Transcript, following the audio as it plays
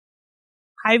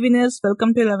Hi Venus,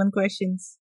 welcome to 11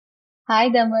 Questions. Hi,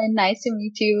 Daman. Nice to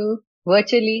meet you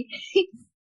virtually.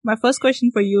 My first question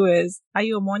for you is, are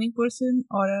you a morning person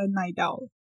or a night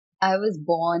owl? I was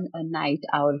born a night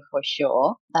owl for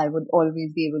sure. I would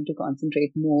always be able to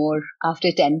concentrate more after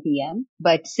 10 p.m.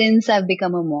 But since I've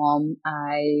become a mom,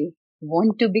 I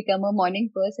want to become a morning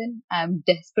person. I'm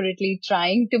desperately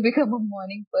trying to become a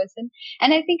morning person.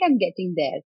 And I think I'm getting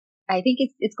there. I think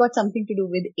it's got something to do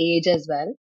with age as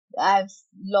well. I've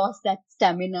lost that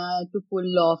stamina to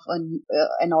pull off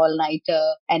an all-nighter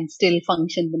and still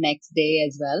function the next day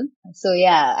as well. So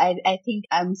yeah, I think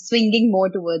I'm swinging more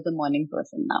towards the morning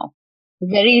person now.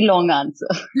 Very long answer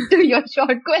to your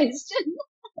short question.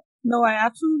 No, I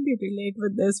absolutely relate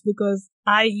with this because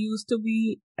I used to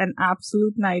be an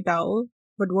absolute night owl,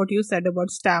 but what you said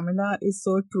about stamina is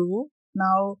so true.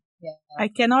 Now, Yeah. I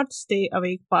cannot stay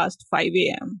awake past 5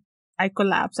 a.m. I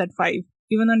collapse at 5.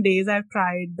 Even on days I've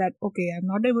tried that, okay, I'm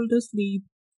not able to sleep,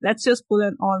 let's just pull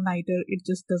an all-nighter, it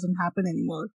just doesn't happen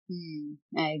anymore.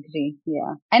 I agree.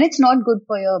 Yeah. And it's not good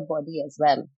for your body as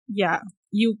well. Yeah,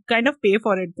 you kind of pay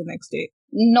for it the next day.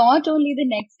 Not only the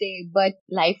next day, but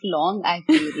lifelong, I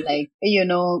feel like,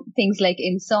 things like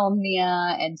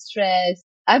insomnia and stress.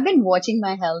 I've been watching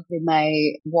my health with my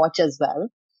watch as well.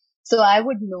 So I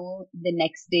would know the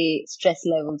next day stress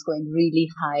levels going really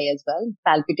high as well.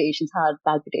 Palpitations, heart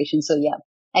palpitations. So yeah,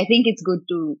 I think it's good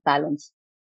to balance.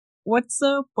 What's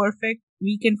a perfect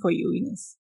weekend for you,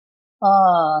 Ines?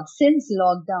 Since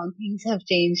lockdown, things have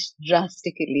changed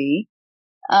drastically.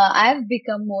 I've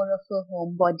become more of a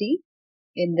homebody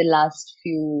in the last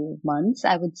few months,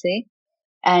 I would say.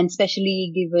 And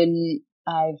especially given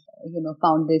I've,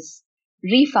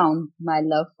 refound my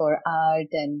love for art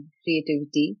and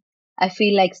creativity. I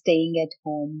feel like staying at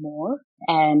home more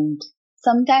and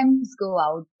sometimes go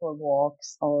out for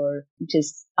walks or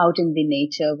just out in the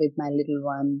nature with my little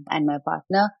one and my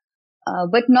partner.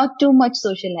 But not too much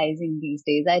socializing these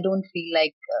days. I don't feel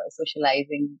like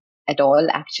socializing at all,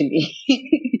 actually.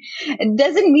 It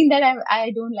doesn't mean that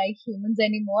I don't like humans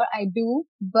anymore. I do,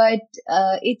 but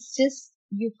it's just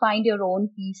you find your own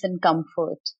peace and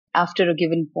comfort after a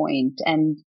given point,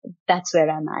 and that's where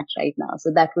I'm at right now.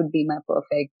 So that would be my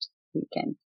perfect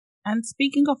weekend. And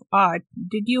speaking of art,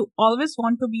 did you always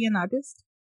want to be an artist?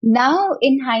 Now,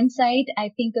 in hindsight,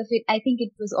 I think of it, I think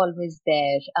it was always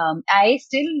there. I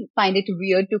still find it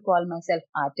weird to call myself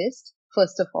artist,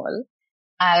 first of all.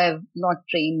 I've not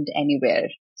trained anywhere.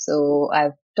 So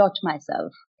I've taught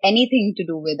myself. Anything to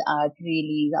do with art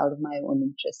really is out of my own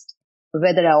interest.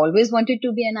 Whether I always wanted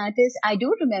to be an artist, I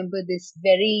do remember this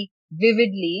very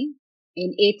vividly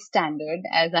in eighth standard,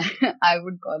 as I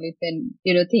would call it, when,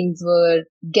 things were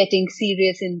getting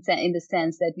serious in the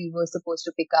sense that we were supposed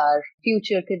to pick our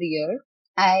future career.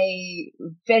 I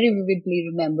very vividly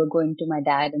remember going to my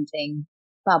dad and saying,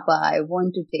 Papa, I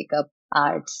want to take up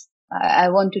arts. I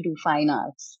want to do fine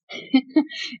arts.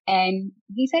 And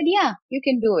he said, yeah, you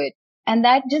can do it. And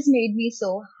that just made me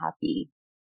so happy.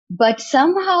 But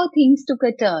somehow things took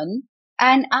a turn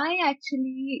and I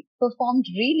actually performed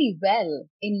really well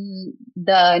in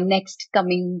the next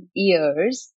coming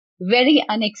years, very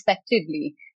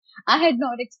unexpectedly. I had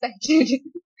not expected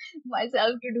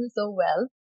myself to do so well,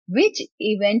 which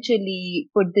eventually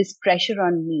put this pressure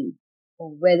on me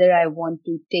whether I want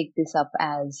to take this up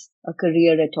as a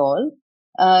career at all.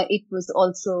 It was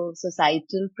also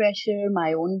societal pressure,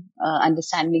 my own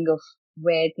understanding of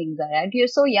where things are at. You're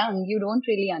so young, you don't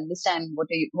really understand what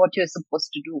you're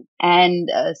supposed to do. And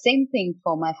same thing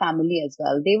for my family as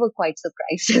well. They were quite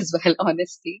surprised as well,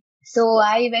 honestly. So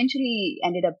I eventually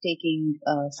ended up taking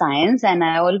science, and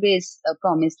I always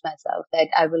promised myself that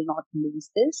I will not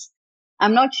lose this.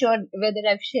 I'm not sure whether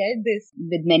I've shared this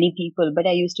with many people, but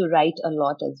I used to write a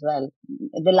lot as well.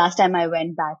 The last time I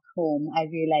went back home, I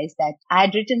realized that I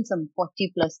had written some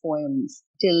 40 plus poems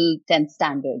till 10th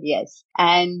standard. Yes.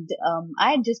 And,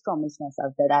 I had just promised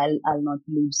myself that I'll not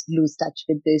lose touch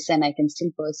with this and I can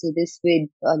still pursue this with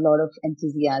a lot of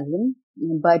enthusiasm.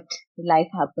 But life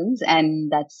happens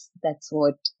and that's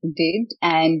what it did.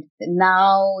 And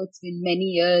now it's been many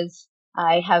years.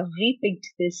 I have repicked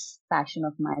this passion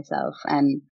of myself,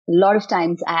 and a lot of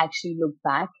times I actually look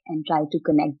back and try to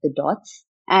connect the dots.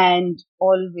 And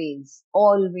always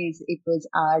it was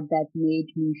art that made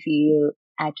me feel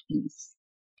at peace.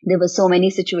 There were so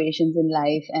many situations in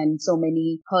life and so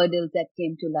many hurdles that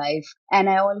came to life. And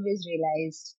I always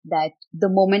realized that the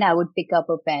moment I would pick up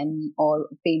a pen or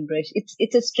a paintbrush,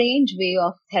 it's a strange way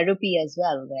of therapy as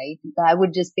well, right? I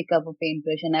would just pick up a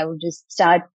paintbrush and I would just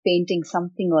start painting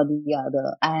something or the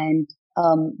other. And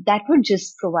that would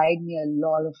just provide me a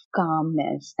lot of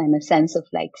calmness and a sense of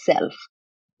like self.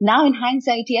 Now in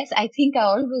hindsight, yes, I think I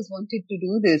always wanted to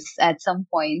do this at some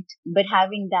point. But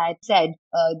having that said,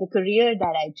 the career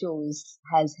that I chose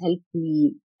has helped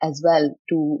me as well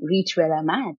to reach where I'm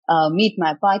at, meet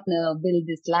my partner, build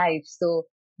this life. So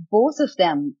both of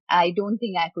them, I don't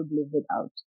think I could live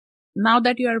without. Now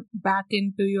that you are back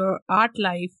into your art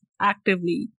life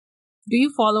actively, do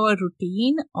you follow a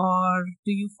routine or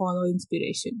do you follow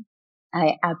inspiration?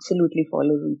 I absolutely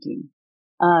follow routine.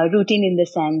 Routine in the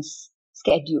sense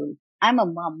schedule. I'm a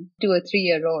mom to a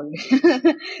 3-year-old.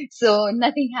 So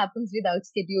nothing happens without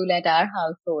schedule at our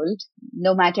household.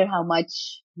 No matter how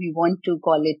much we want to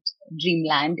call it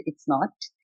dreamland, it's not.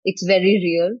 It's very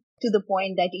real to the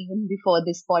point that even before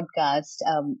this podcast,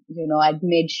 I'd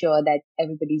made sure that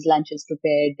everybody's lunch is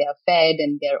prepared, they're fed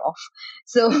and they're off.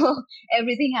 So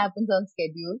everything happens on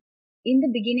schedule. In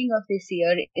the beginning of this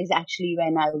year is actually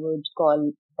when I would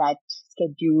call that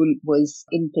schedule was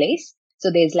in place. So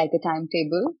there's like a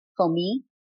timetable for me.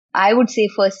 I would say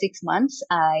first 6 months,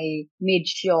 I made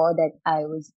sure that I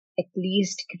was at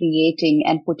least creating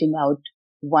and putting out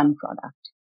one product,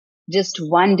 just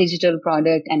one digital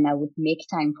product, and I would make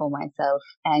time for myself.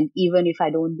 And even if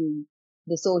I don't do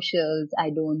the socials,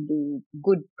 I don't do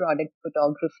good product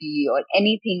photography or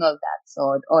anything of that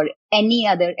sort or any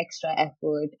other extra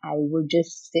effort, I would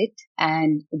just sit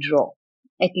and draw.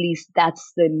 At least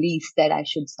that's the least that I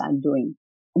should start doing.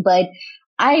 But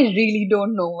I really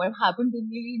don't know what happened to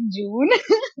me in June.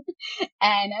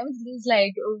 And I was just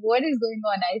like, what is going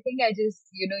on? I think I just,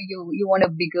 you want a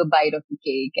bigger bite of the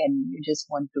cake and you just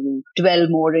want to dwell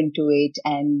more into it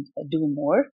and do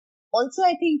more. Also,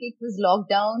 I think it was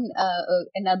lockdown.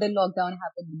 Another lockdown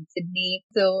happened in Sydney.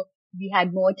 So we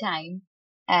had more time.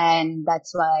 And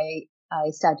that's why I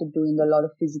started doing a lot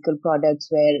of physical products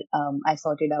where I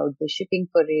sorted out the shipping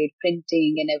for it,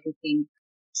 printing and everything.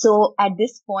 So at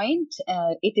this point,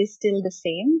 it is still the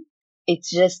same. It's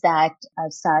just that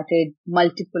I've started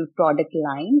multiple product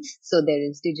lines. So there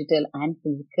is digital and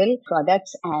physical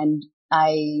products, and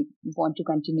I want to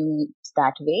continue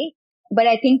that way. But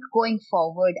I think going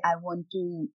forward, I want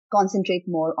to concentrate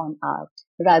more on art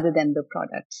rather than the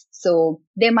products. So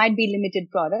there might be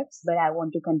limited products, but I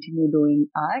want to continue doing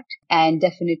art and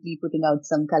definitely putting out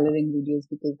some coloring videos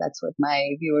because that's what my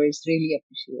viewers really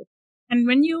appreciate. And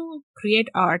when you create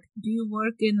art, do you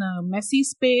work in a messy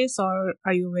space or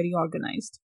are you very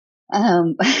organized?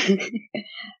 Um,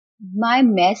 my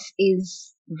mess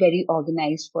is very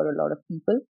organized for a lot of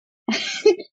people.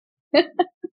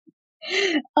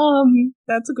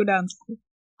 That's a good answer.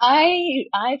 I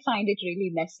find it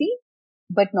really messy,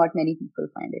 but not many people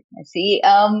find it messy.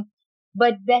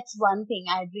 But that's one thing.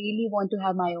 I really want to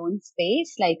have my own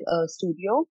space, like a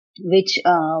studio, which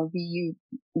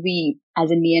we as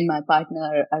in me and my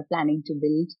partner are planning to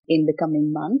build in the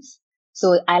coming months.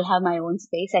 So I'll have my own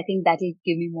space. I think that'll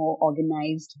give me more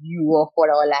organized view of what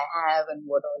all I have and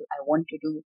what all I want to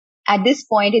do. At this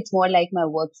point, it's more like my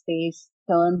workspace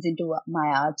turns into my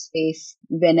art space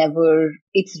whenever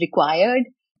it's required.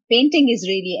 Painting is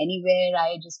really anywhere.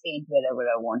 I just paint wherever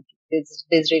I want to.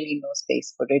 There's really no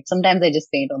space for it. Sometimes I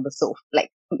just paint on the sofa, like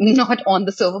not on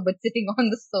the sofa, but sitting on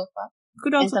the sofa. You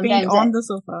could And also paint sometimes on the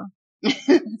sofa.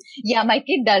 yeah, my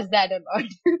kid does that a lot.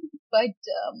 But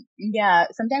yeah,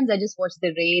 sometimes I just watch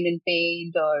the rain and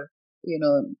paint or,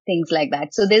 things like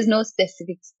that. So there's no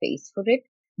specific space for it.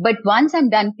 But once I'm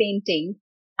done painting,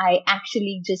 I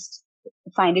actually just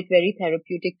find it very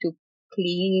therapeutic to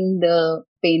clean the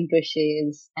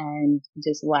paintbrushes and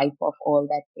just wipe off all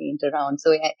that paint around.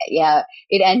 So yeah,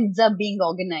 it ends up being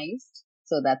organized.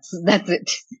 So that's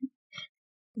it.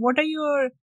 What are your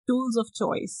tools of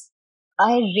choice?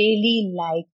 I really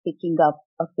like picking up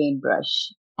a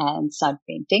paintbrush and start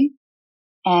painting.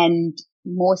 And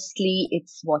mostly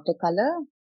it's watercolor.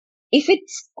 If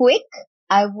it's quick,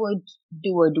 I would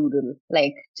do a doodle,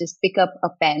 like just pick up a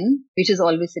pen, which is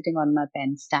always sitting on my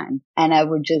pen stand. And I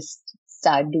would just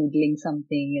start doodling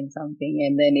something and something,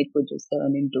 and then it would just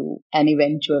turn into an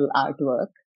eventual artwork.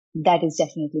 That is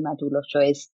definitely my tool of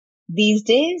choice. These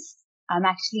days, I'm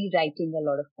actually writing a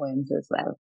lot of poems as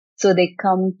well. So they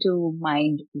come to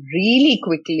mind really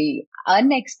quickly,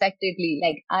 unexpectedly.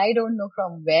 Like I don't know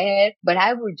from where, but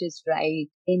I would just write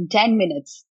in 10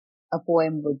 minutes. A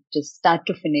poem would just start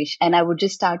to finish, and I would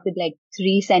just start with like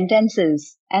 3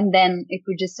 sentences, and then it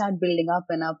would just start building up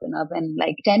and up and up, and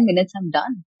like 10 minutes I'm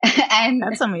done. And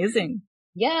That's amazing.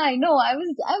 yeah, I know. I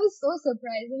was so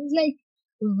surprised. It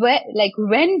was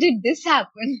when did this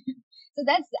happen? So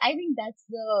I think that's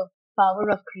the power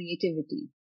of creativity.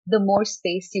 The more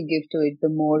space you give to it, the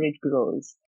more it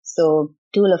grows. So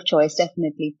tool of choice,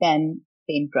 definitely pen,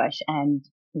 paintbrush, and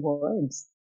words.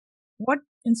 What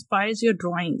inspires your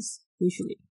drawings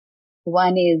usually?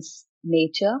 One is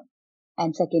nature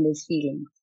and second is feelings.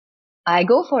 I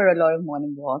go for a lot of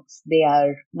morning walks. They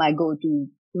are my go-to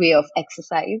way of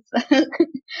exercise.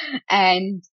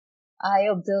 And I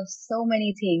observe so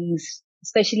many things,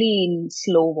 especially in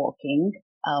slow walking,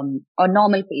 or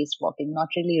normal paced walking, not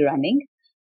really running.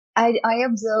 I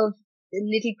observe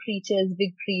little creatures,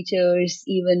 big creatures,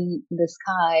 even the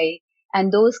sky,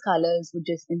 and those colors would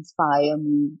just inspire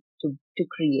me to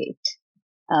create.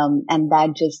 And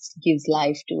that just gives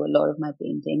life to a lot of my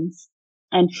paintings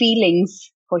and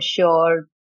feelings for sure,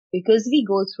 because we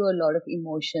go through a lot of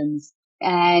emotions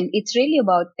and it's really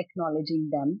about acknowledging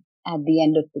them at the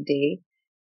end of the day.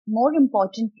 More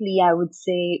importantly, I would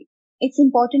say it's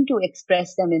important to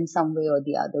express them in some way or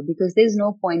the other, because there's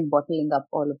no point bottling up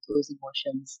all of those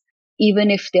emotions,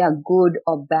 even if they are good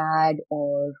or bad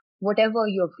or whatever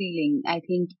you're feeling. I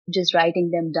think just writing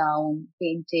them down,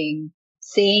 painting,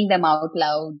 saying them out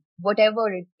loud, whatever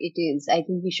it is, I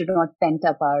think we should not pent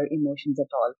up our emotions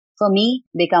at all. For me,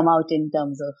 they come out in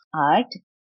terms of art.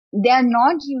 They are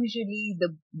not usually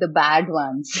the bad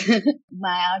ones.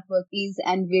 My artwork is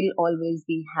and will always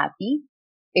be happy.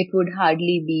 It would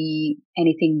hardly be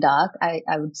anything dark, I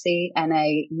would say, and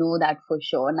I know that for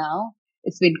sure now.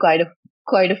 It's been quite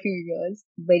a few years.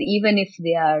 But even if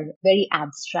they are very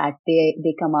abstract,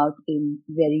 they come out in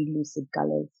very lucid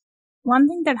colors. One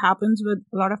thing that happens with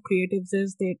a lot of creatives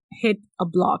is they hit a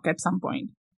block at some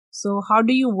point. So how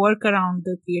do you work around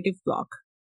the creative block?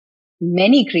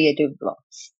 Many creative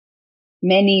blocks.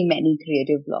 Many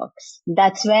creative blocks.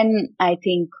 That's when I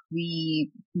think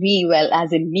well,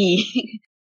 as in me,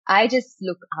 I just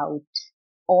look out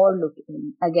or look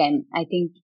in. Again, I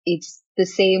think it's the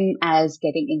same as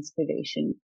getting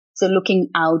inspiration. So looking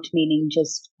out meaning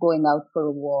just going out for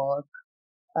a walk,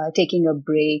 taking a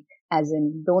break, as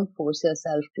in don't force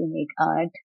yourself to make art.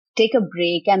 Take a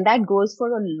break, and that goes for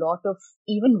a lot of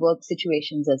even work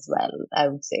situations as well, I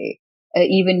would say.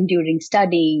 Even during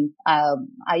studying,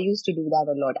 I used to do that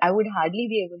a lot. I would hardly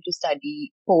be able to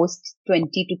study post 20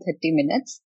 to 30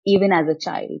 minutes, even as a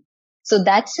child. So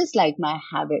that's just like my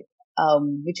habit,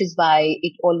 which is why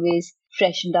it always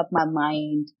freshened up my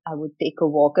mind. I would take a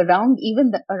walk around,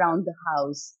 even around the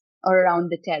house or around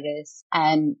the terrace,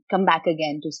 and come back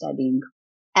again to studying.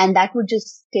 And that would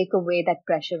just take away that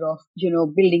pressure of,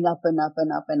 building up and up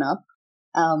and up and up,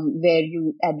 where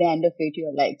you, at the end of it,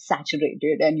 you're like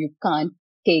saturated and you can't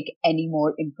take any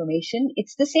more information.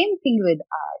 It's the same thing with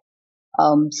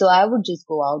art. So I would just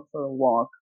go out for a walk,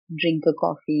 drink a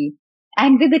coffee,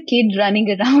 and with a kid running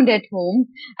around at home,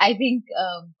 I think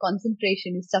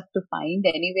concentration is tough to find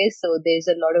anyway. So there's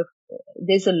a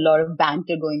lot of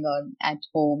banter going on at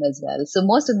home as well. So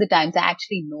most of the times I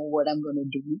actually know what I'm going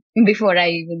to do before I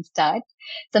even start.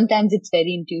 Sometimes it's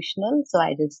very intuitional, so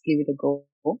I just give it a go.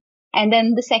 And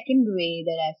then the second way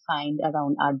that I find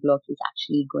around art block is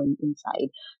actually going inside.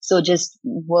 So just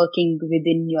working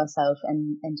within yourself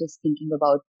and just thinking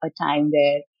about a time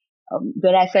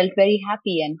where I felt very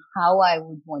happy and how I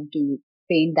would want to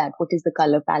paint that. What is the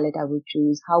color palette I would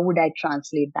choose? How would I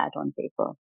translate that on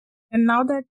paper? And now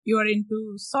that you are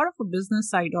into sort of a business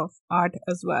side of art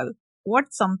as well,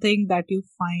 what's something that you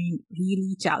find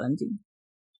really challenging?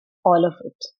 All of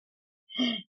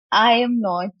it. I am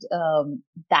not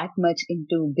that much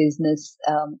into business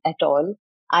at all.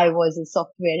 I was a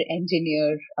software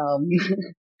engineer.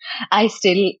 I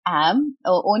still am.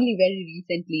 Only very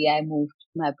recently I moved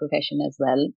my profession as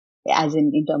well, as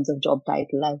in terms of job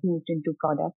title. I've moved into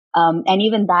product. And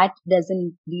even that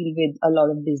doesn't deal with a lot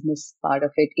of business part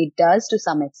of it. It does to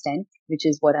some extent, which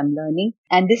is what I'm learning.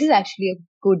 And this is actually a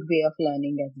good way of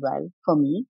learning as well for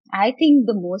me. I think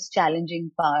the most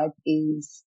challenging part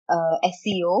is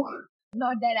SEO.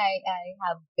 Not that I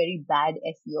have very bad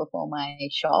SEO for my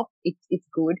shop. It's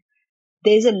good.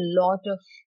 There's a lot of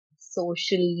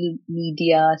social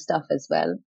media stuff as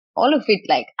well. All of it,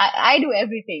 like I do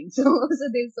everything. So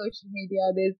there's social media,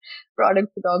 there's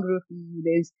product photography,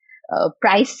 there's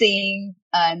pricing,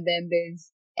 and then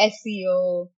there's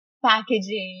SEO,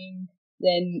 packaging,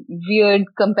 then weird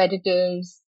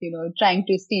competitors, trying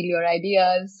to steal your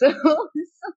ideas. So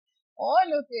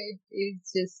all of it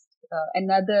is just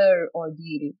another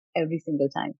ordeal every single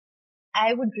time.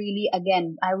 I would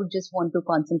just want to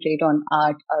concentrate on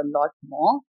art a lot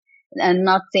more. And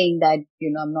not saying that,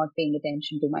 I'm not paying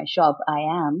attention to my shop.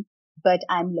 I am, but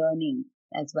I'm learning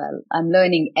as well. I'm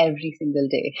learning every single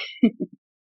day.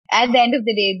 At the end of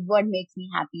the day, what makes me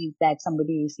happy is that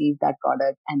somebody received that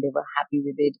product and they were happy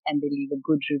with it and they leave a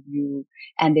good review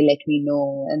and they let me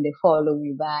know and they follow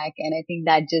me back. And I think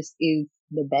that just is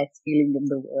the best feeling in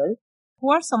the world.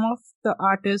 Who are some of the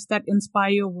artists that inspire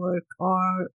your work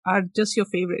or are just your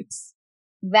favorites?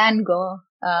 Van Gogh.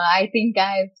 I think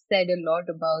I've said a lot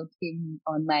about him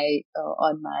on my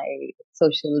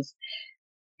socials.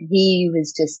 He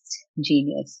was just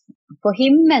genius. For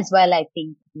him as well, I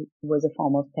think it was a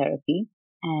form of therapy,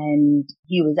 and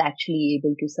he was actually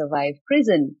able to survive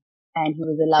prison, and he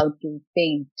was allowed to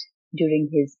paint during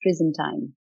his prison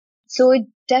time. So it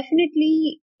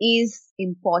definitely is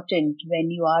important when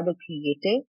you are a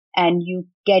creative and you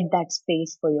get that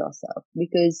space for yourself,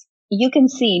 because you can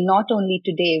see not only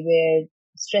today where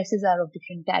stresses are of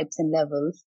different types and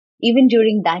levels, even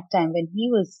during that time when he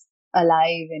was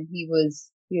alive and he was,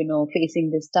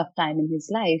 facing this tough time in his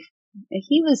life,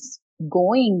 he was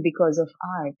going because of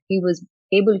art. He was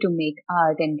able to make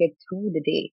art and get through the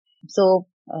day. So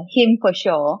him for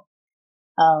sure.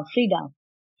 Frida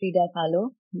Kahlo.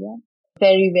 Yeah.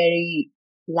 Very, very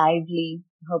lively.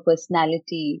 Her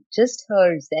personality, just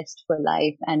her zest for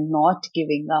life and not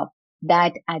giving up.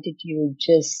 That attitude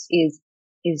is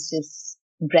just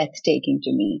breathtaking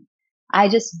to me. I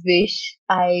just wish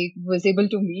I was able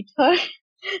to meet her.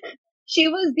 She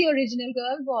was the original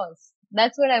girl boss.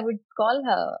 That's what I would call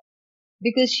her,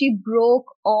 because she broke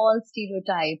all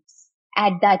stereotypes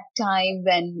at that time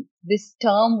when this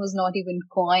term was not even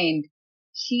coined.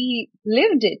 She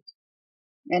lived it.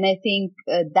 And I think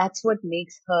that's what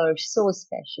makes her so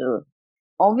special.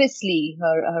 Obviously,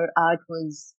 her art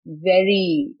was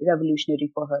very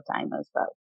revolutionary for her time as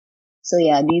well. So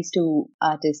yeah, these two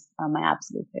artists are my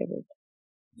absolute favorite.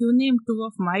 You named two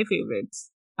of my favorites.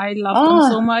 I love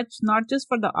them so Oh, much, not just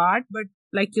for the art, but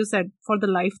like you said, for the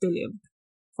life they lived,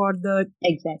 for the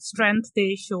exactly. strength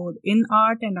they showed in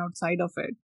art and outside of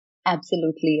it.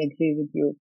 Absolutely agree with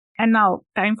you. And now,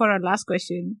 time for our last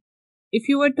question. If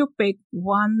you were to pick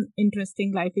one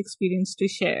interesting life experience to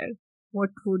share, what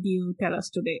would you tell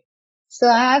us today? So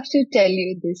I have to tell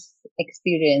you this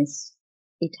experience.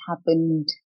 It happened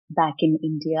back in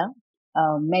India,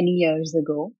 many years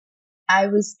ago. I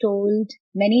was told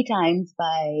many times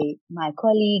by my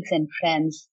colleagues and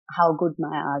friends how good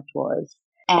my art was,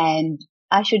 and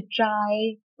I should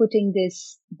try putting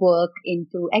this work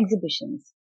into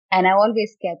exhibitions. And I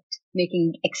always kept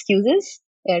making excuses,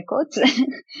 air quotes.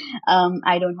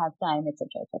 I don't have time, etc.,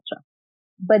 etc.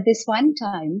 But this one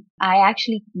time, I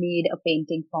actually made a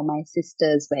painting for my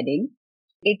sister's wedding.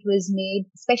 It was made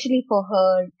especially for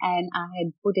her, and I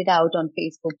had put it out on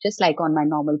Facebook, just like on my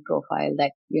normal profile,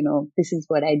 that, this is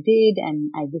what I did,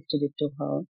 and I gifted it to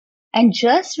her. And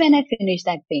just when I finished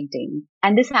that painting,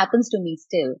 and this happens to me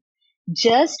still,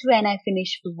 just when I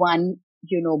finish one,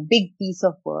 big piece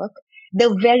of work,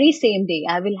 the very same day,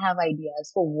 I will have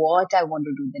ideas for what I want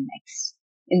to do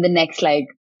in the next like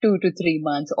 2 to 3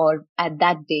 months, or at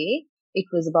that day, it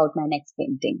was about my next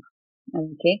painting.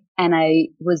 Okay. And I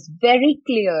was very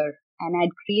clear, and I'd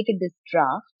created this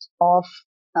draft of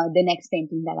the next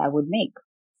painting that I would make.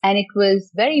 And it was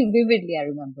very vividly, I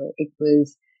remember, it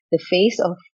was the face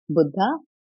of Buddha.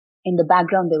 In the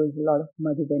background, there was a lot of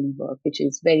Madhubani work, which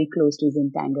is very close to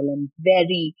Zintangle and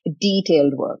very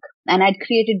detailed work. And I'd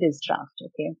created this draft.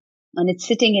 Okay. And it's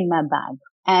sitting in my bag.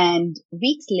 And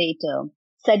weeks later,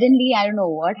 suddenly, I don't know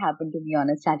what happened to me on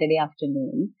a Saturday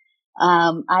afternoon.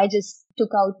 I just took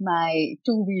out my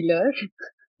two-wheeler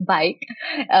bike,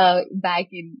 back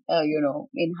in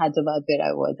Hyderabad where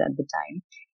I was at the time.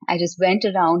 I just went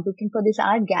around looking for this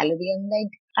art gallery. I'm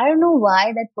like, I don't know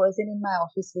why that person in my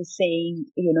office was saying,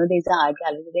 there's an art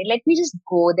gallery there. Let me just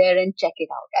go there and check it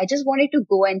out. I just wanted to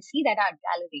go and see that art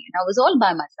gallery. And I was all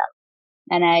by myself.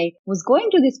 And I was going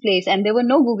to this place, and there were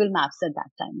no Google Maps at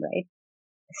that time, right?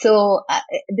 So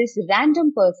this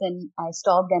random person, I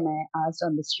stopped and I asked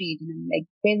on the street, and I'm like,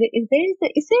 is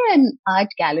there an art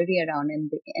gallery around? And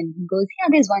he goes, yeah,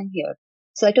 there's one here.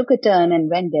 So I took a turn and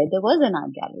went there. There was an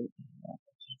art gallery.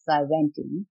 So I went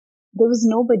in. There was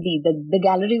nobody. The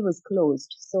gallery was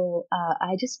closed. So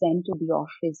I just went to the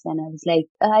office and I was like,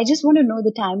 I just want to know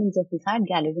the timings of this art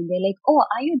gallery. And they're like, oh,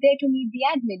 are you there to meet the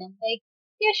admin? I'm like,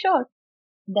 yeah, sure.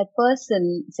 That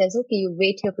person says, okay, you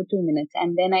wait here for 2 minutes.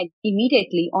 And then I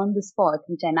immediately on the spot,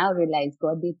 which I now realize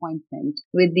got the appointment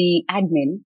with the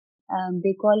admin.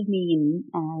 They called me in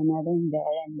and I went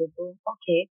there and they go,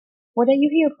 okay, what are you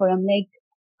here for? I'm like,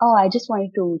 oh, I just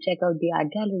wanted to check out the art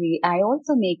gallery. I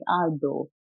also make art though.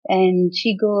 And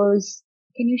she goes,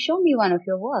 can you show me one of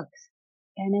your works?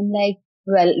 And I'm like,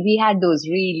 well, we had those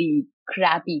really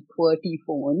crappy QWERTY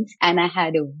phones, and I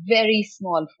had a very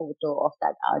small photo of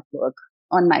that artwork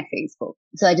on my Facebook.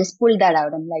 So I just pulled that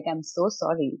out. I'm like, I'm so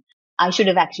sorry. I should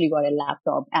have actually got a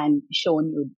laptop and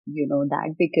shown you,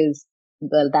 that, because,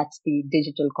 well, that's the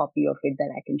digital copy of it that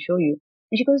I can show you.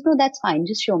 And she goes, no, that's fine.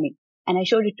 Just show me. And I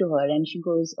showed it to her and she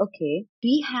goes, okay,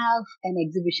 we have an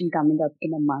exhibition coming up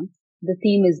in a month. The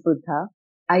theme is Buddha.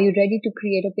 Are you ready to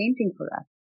create a painting for us?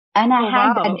 And I Oh,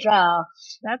 had that wow.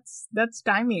 draft. That's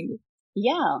timing.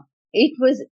 Yeah, it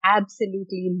was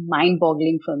absolutely mind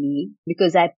boggling for me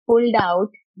because I pulled out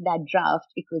that draft.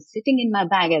 It was sitting in my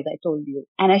bag, as I told you.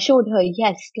 And I showed her,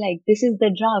 yes, like this is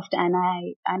the draft and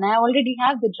I already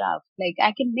have the draft. Like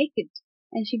I can make it.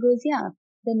 And she goes, yeah,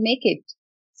 then make it.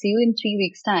 See you in 3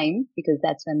 weeks time because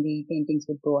that's when the paintings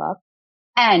would go up.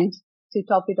 And to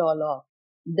top it all off,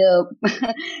 the,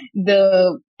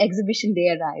 the exhibition day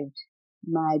arrived.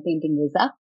 My painting was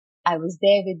up. I was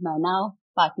there with my now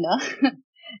partner.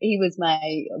 He was my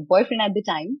boyfriend at the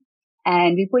time.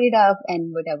 And we put it up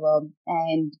and whatever.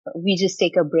 And we just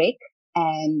take a break.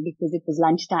 And because it was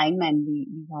lunchtime and we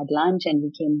had lunch and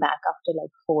we came back after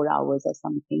like 4 hours or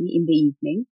something in the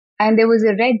evening. And there was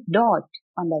a red dot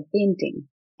on that painting.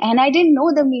 And I didn't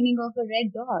know the meaning of a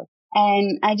red dot.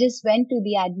 And I just went to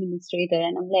the administrator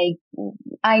and I'm like,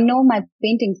 I know my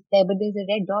painting's there, but there's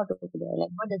a red dot over there. Like,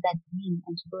 what does that mean?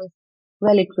 And she goes,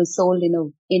 well, it was sold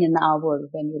in an hour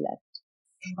when you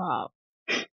left. Wow.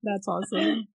 That's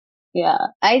awesome. Yeah.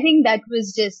 I think that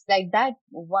was just like that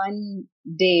one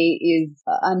day is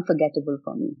unforgettable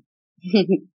for me.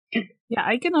 Yeah,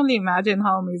 I can only imagine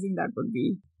how amazing that would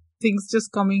be. Things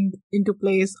just coming into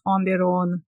place on their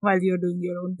own while you're doing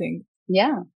your own thing.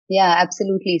 Yeah. Yeah,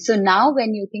 absolutely. So now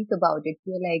when you think about it,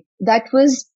 you're like, that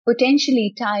was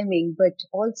potentially timing, but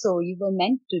also you were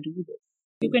meant to do this.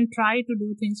 You can try to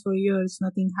do things for years,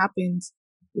 nothing happens.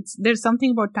 There's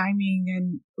something about timing,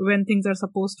 and when things are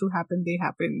supposed to happen, they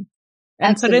happen.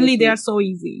 And suddenly they are so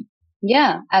easy.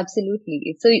 Yeah,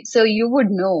 absolutely. So you would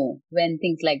know when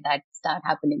things like that start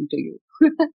happening to you.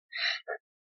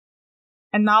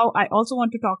 And now I also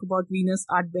want to talk about Venus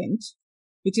Art Bench,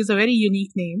 which is a very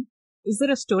unique name. Is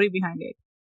there a story behind it?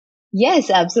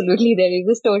 Yes, absolutely. There is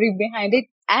a story behind it.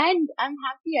 And I'm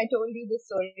happy I told you this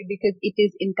story because it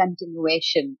is in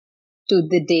continuation to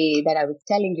the day that I was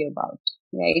telling you about,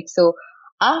 right? So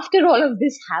after all of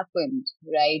this happened,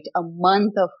 right, a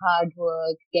month of hard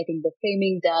work, getting the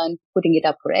framing done, putting it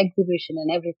up for exhibition and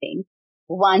everything.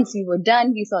 Once we were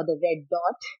done, we saw the red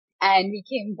dot and we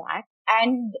came back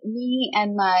and me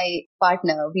and my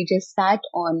partner, we just sat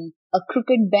on a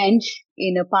crooked bench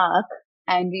in a park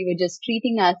and we were just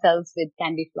treating ourselves with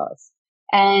candy floss.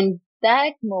 And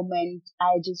that moment,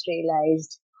 I just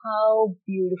realized how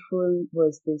beautiful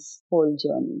was this whole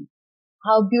journey.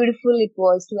 How beautiful it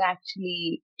was to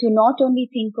actually, to not only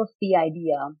think of the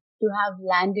idea, to have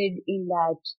landed in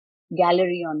that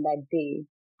gallery on that day,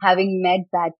 having met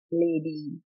that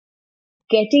lady,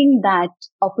 getting that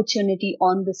opportunity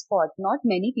on the spot. Not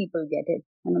many people get it.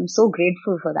 And I'm so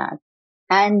grateful for that.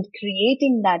 And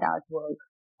creating that artwork.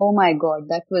 Oh my God,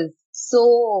 that was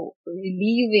so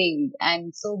relieving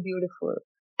and so beautiful.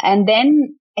 And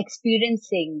then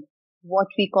experiencing what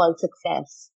we call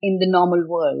success in the normal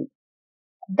world.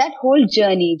 That whole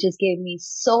journey just gave me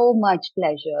so much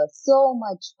pleasure, so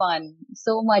much fun,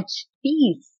 so much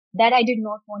peace that I did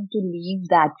not want to leave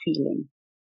that feeling.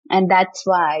 And that's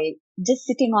why just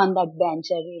sitting on that bench,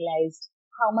 I realized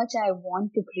how much I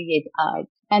want to create art.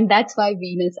 And that's why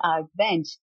Venus Art Bench.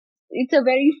 It's a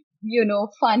very,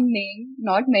 fun name.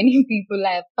 Not many people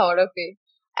have thought of it.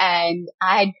 And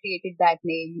I had created that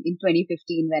name in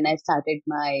 2015 when I started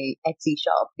my Etsy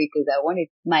shop because I wanted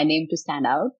my name to stand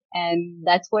out. And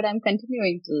that's what I'm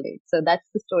continuing to live. So that's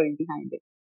the story behind it.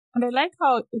 And I like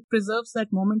how it preserves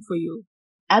that moment for you.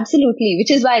 Absolutely.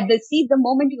 Which is why the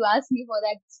moment you ask me for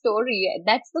that story,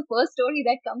 that's the first story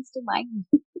that comes to mind.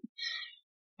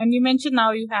 And you mentioned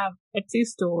now you have Etsy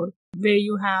store where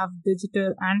you have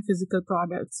digital and physical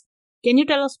products. Can you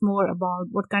tell us more about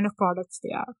what kind of products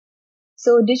they are?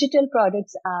 So digital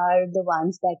products are the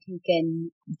ones that you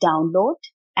can download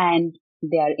and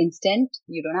they are instant.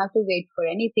 You don't have to wait for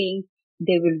anything.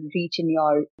 They will reach in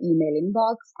your email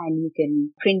inbox and you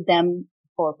can print them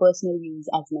for personal use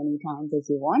as many times as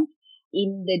you want.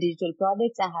 In the digital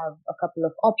products, I have a couple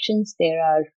of options. There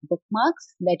are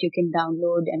bookmarks that you can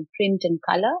download and print and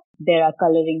color. There are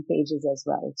coloring pages as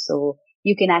well. So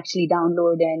you can actually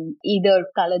download and either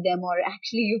color them or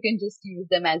actually you can just use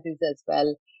them as is as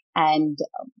well. And,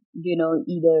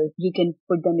 either you can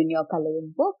put them in your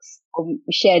coloring books or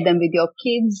share them with your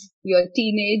kids, your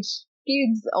teenage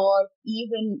kids, or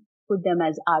even put them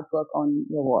as artwork on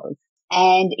your walls.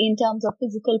 And in terms of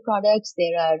physical products,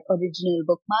 there are original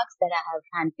bookmarks that I have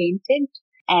hand painted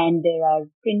and there are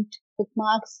print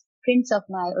bookmarks, prints of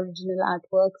my original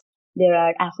artworks. There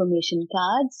are affirmation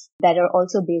cards that are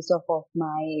also based off of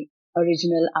my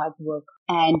original artwork.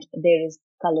 and there is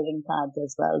coloring cards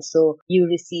as well. So you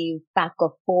receive pack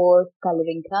of 4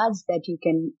 coloring cards that you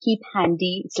can keep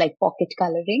handy. It's like pocket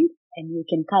coloring, and you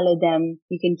can color them.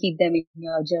 You can keep them in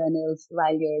your journals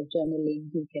while you're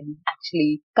journaling. You can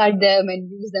actually cut them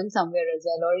and use them somewhere as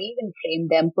well, or even frame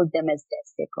them, put them as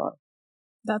desk decor.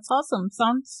 That's awesome.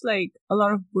 Sounds like a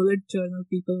lot of bullet journal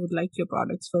people would like your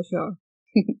products for sure.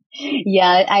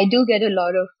 Yeah, I do get a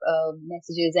lot of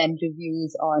messages and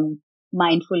reviews on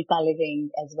mindful coloring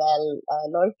as well. A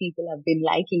lot of people have been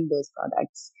liking those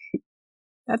products.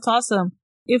 That's awesome.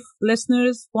 If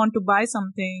listeners want to buy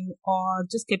something or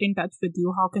just get in touch with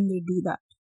you, how can they do that?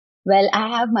 Well,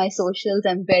 I have my socials.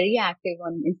 I'm very active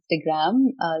on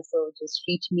Instagram. So just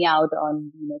reach me out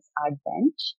on Venus Art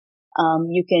Bench.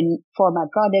 You can, for my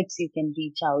products, you can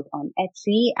reach out on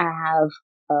Etsy. I have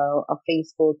a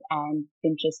Facebook and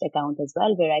Pinterest account as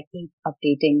well, where I keep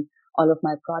updating all of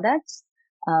my products.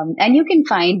 And you can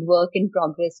find work in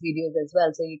progress videos as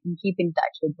well. So you can keep in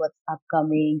touch with what's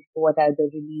upcoming, what are the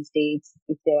release dates,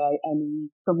 if there are any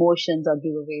promotions or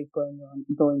giveaways going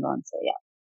on. So yeah.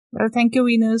 Well, thank you,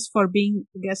 Venus, for being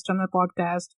a guest on our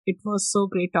podcast. It was so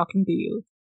great talking to you.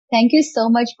 Thank you so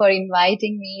much for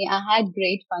inviting me. I had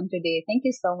great fun today. Thank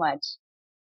you so much.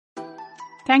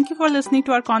 Thank you for listening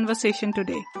to our conversation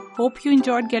today. Hope you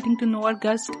enjoyed getting to know our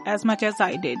guest as much as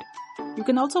I did. You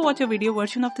can also watch a video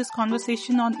version of this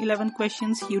conversation on 11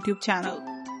 Questions YouTube channel.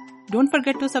 Don't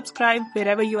forget to subscribe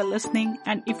wherever you are listening,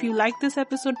 and if you like this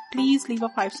episode, please leave a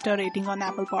 5-star rating on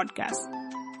Apple Podcasts.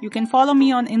 You can follow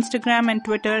me on Instagram and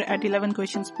Twitter at 11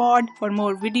 Questions Pod for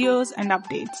more videos and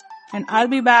updates. And I'll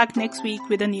be back next week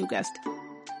with a new guest.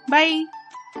 Bye!